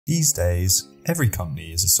These days, every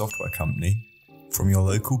company is a software company. From your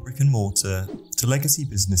local brick and mortar to legacy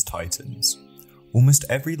business titans, almost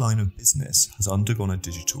every line of business has undergone a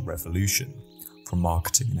digital revolution, from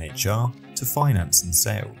marketing and HR to finance and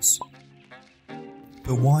sales.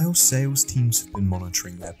 But while sales teams have been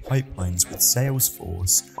monitoring their pipelines with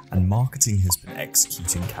Salesforce and marketing has been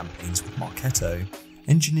executing campaigns with Marketo,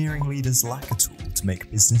 engineering leaders lack a tool to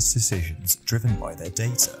make business decisions driven by their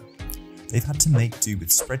data. They've had to make do with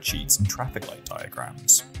spreadsheets and traffic light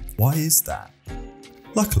diagrams. Why is that?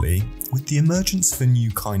 Luckily, with the emergence of a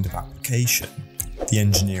new kind of application, the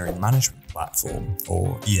Engineering Management Platform,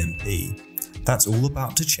 or EMP, that's all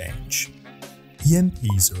about to change.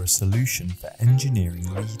 EMPs are a solution for engineering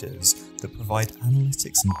leaders that provide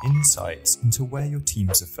analytics and insights into where your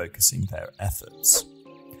teams are focusing their efforts.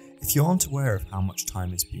 If you aren't aware of how much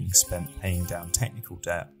time is being spent paying down technical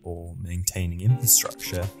debt or maintaining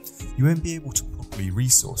infrastructure, you won't be able to properly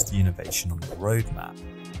resource the innovation on your roadmap.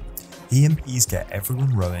 EMPs get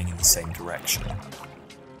everyone rowing in the same direction.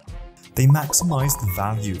 They maximize the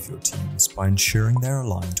value of your teams by ensuring they're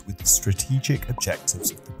aligned with the strategic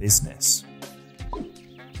objectives of the business.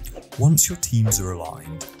 Once your teams are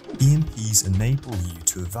aligned, EMPs enable you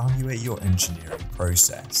to evaluate your engineering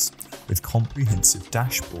process with comprehensive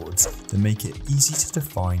dashboards that make it easy to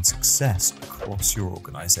define success across your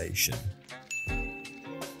organization.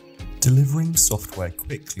 Delivering software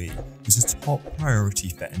quickly is a top priority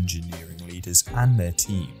for engineering leaders and their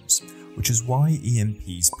teams, which is why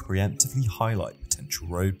EMPs preemptively highlight potential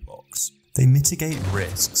roadblocks. They mitigate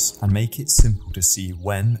risks and make it simple to see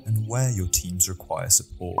when and where your teams require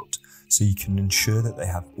support, so you can ensure that they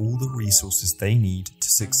have all the resources they need to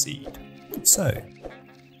succeed. So,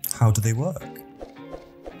 how do they work?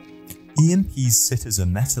 EMPs sit as a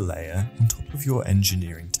meta layer on top of your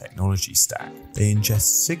engineering technology stack. They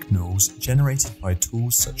ingest signals generated by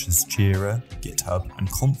tools such as Jira, GitHub,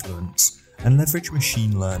 and Confluence, and leverage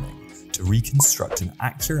machine learning to reconstruct an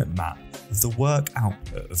accurate map of the work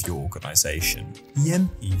output of your organization.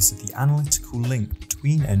 EMPs are the analytical link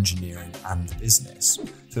between engineering and business,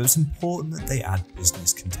 so it's important that they add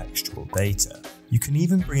business contextual data. You can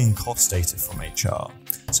even bring in cost data from HR,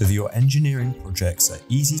 so that your engineering projects are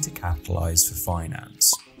easy to capitalize for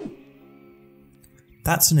finance.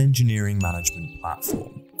 That's an engineering management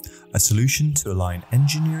platform, a solution to align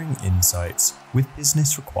engineering insights with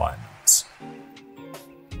business requirements.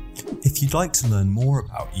 If you'd like to learn more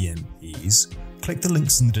about EMPs, click the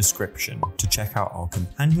links in the description to check out our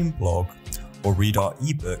companion blog or read our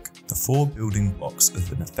ebook, The 4 Building Blocks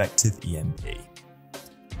of an Effective EMP.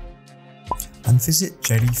 And visit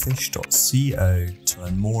jellyfish.co to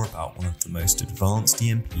learn more about one of the most advanced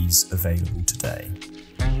EMPs available today.